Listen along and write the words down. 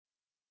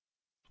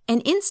An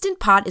Instant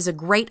Pot is a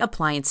great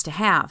appliance to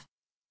have.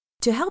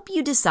 To help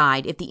you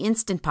decide if the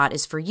Instant Pot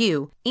is for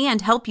you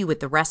and help you with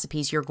the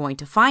recipes you're going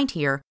to find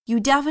here, you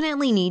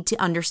definitely need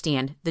to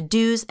understand the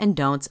do's and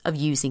don'ts of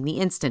using the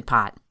Instant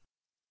Pot.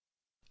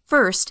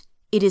 First,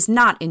 it is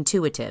not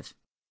intuitive.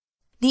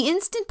 The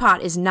Instant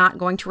Pot is not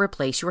going to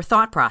replace your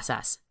thought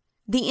process.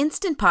 The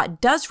Instant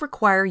Pot does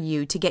require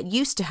you to get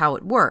used to how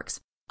it works,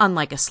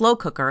 unlike a slow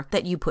cooker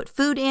that you put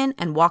food in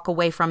and walk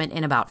away from it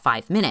in about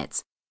 5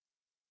 minutes.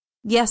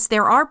 Yes,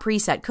 there are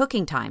preset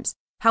cooking times.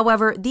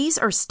 However, these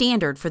are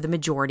standard for the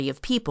majority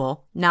of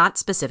people, not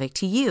specific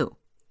to you.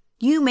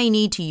 You may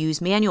need to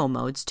use manual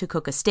modes to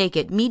cook a steak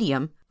at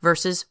medium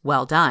versus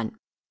well done.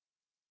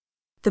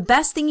 The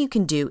best thing you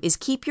can do is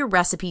keep your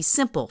recipes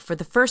simple for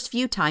the first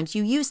few times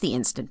you use the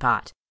Instant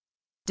Pot.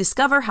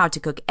 Discover how to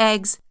cook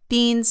eggs,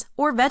 beans,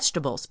 or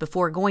vegetables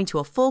before going to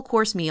a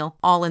full-course meal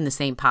all in the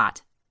same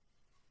pot.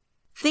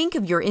 Think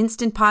of your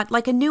Instant Pot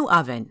like a new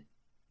oven.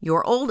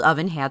 Your old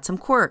oven had some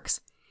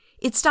quirks.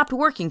 It stopped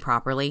working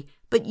properly,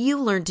 but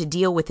you learned to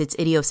deal with its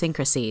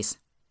idiosyncrasies.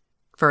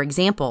 For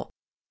example,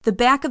 the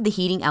back of the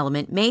heating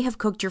element may have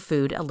cooked your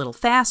food a little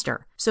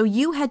faster, so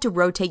you had to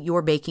rotate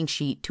your baking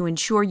sheet to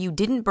ensure you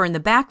didn't burn the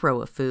back row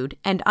of food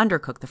and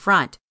undercook the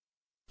front.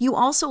 You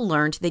also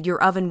learned that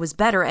your oven was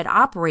better at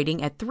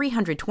operating at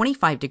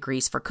 325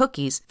 degrees for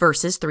cookies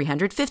versus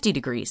 350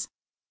 degrees.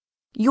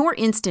 Your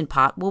Instant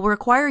Pot will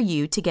require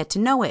you to get to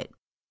know it.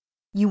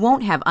 You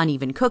won't have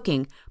uneven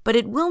cooking, but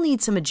it will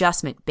need some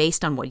adjustment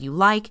based on what you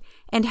like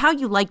and how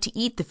you like to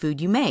eat the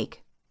food you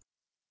make.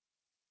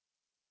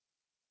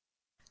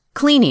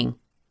 Cleaning.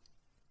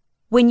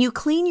 When you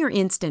clean your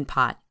Instant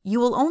Pot, you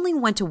will only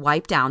want to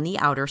wipe down the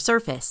outer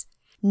surface.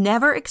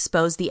 Never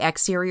expose the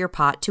exterior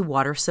pot to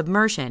water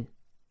submersion.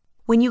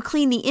 When you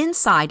clean the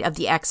inside of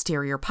the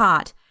exterior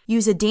pot,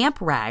 use a damp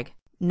rag,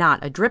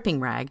 not a dripping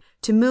rag,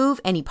 to move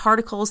any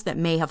particles that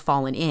may have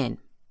fallen in.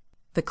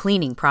 The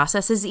cleaning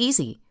process is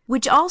easy,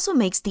 which also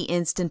makes the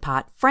Instant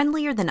Pot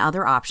friendlier than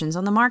other options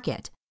on the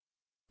market.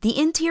 The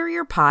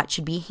interior pot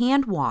should be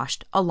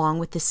hand-washed along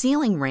with the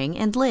sealing ring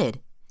and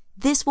lid.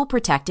 This will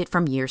protect it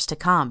from years to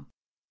come.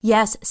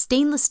 Yes,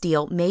 stainless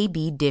steel may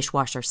be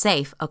dishwasher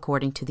safe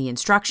according to the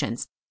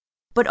instructions,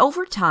 but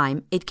over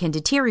time it can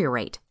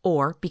deteriorate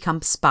or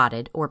become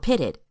spotted or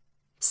pitted.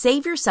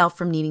 Save yourself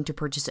from needing to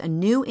purchase a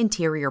new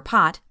interior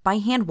pot by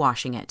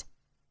hand-washing it.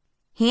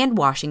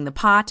 Hand-washing the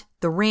pot,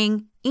 the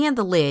ring, and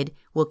the lid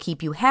will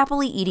keep you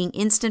happily eating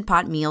Instant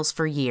Pot meals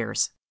for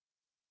years.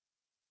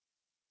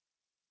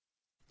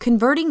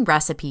 Converting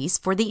recipes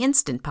for the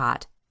Instant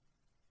Pot.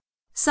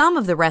 Some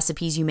of the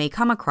recipes you may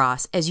come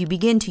across as you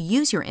begin to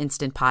use your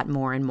Instant Pot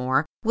more and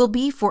more will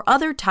be for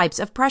other types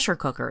of pressure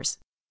cookers.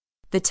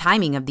 The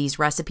timing of these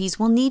recipes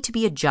will need to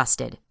be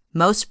adjusted.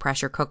 Most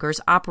pressure cookers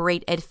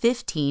operate at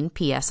 15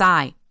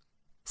 psi.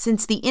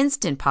 Since the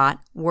Instant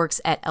Pot works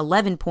at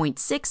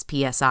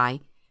 11.6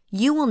 psi,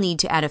 you will need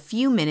to add a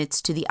few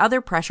minutes to the other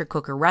pressure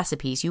cooker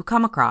recipes you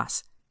come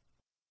across.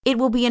 It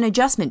will be an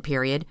adjustment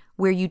period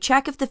where you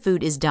check if the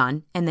food is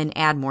done and then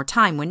add more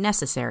time when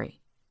necessary.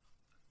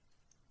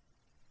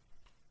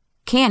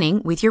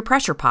 Canning with your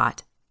pressure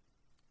pot.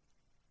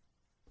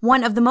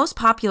 One of the most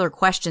popular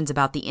questions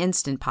about the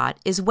Instant Pot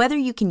is whether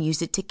you can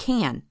use it to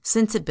can,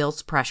 since it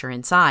builds pressure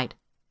inside.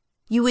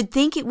 You would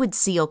think it would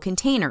seal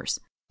containers,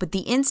 but the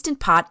Instant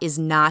Pot is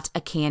not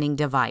a canning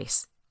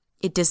device.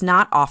 It does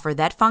not offer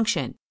that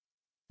function.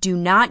 Do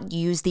not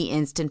use the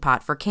Instant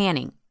Pot for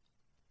canning.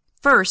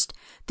 First,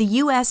 the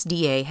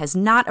USDA has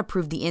not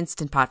approved the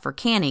Instant Pot for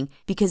canning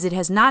because it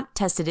has not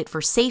tested it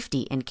for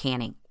safety in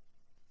canning.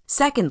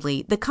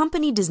 Secondly, the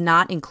company does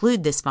not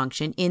include this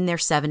function in their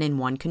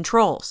 7-in-1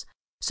 controls,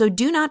 so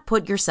do not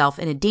put yourself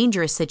in a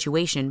dangerous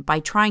situation by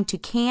trying to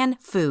can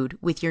food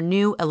with your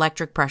new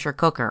electric pressure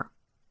cooker.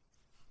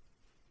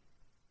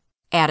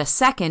 Add a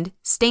second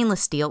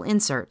stainless steel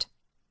insert.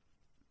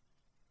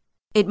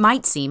 It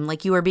might seem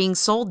like you are being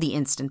sold the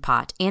Instant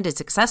Pot and its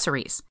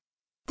accessories.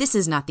 This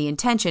is not the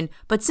intention,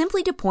 but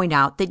simply to point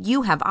out that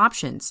you have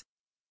options.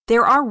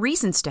 There are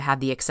reasons to have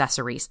the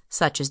accessories,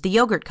 such as the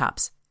yogurt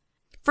cups.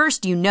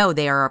 First, you know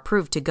they are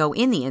approved to go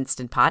in the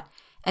Instant Pot,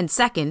 and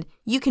second,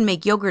 you can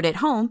make yogurt at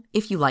home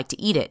if you like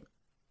to eat it.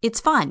 It's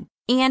fun,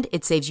 and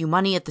it saves you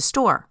money at the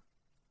store.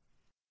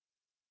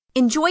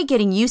 Enjoy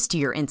getting used to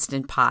your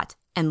Instant Pot,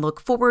 and look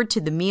forward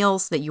to the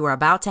meals that you are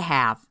about to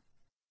have.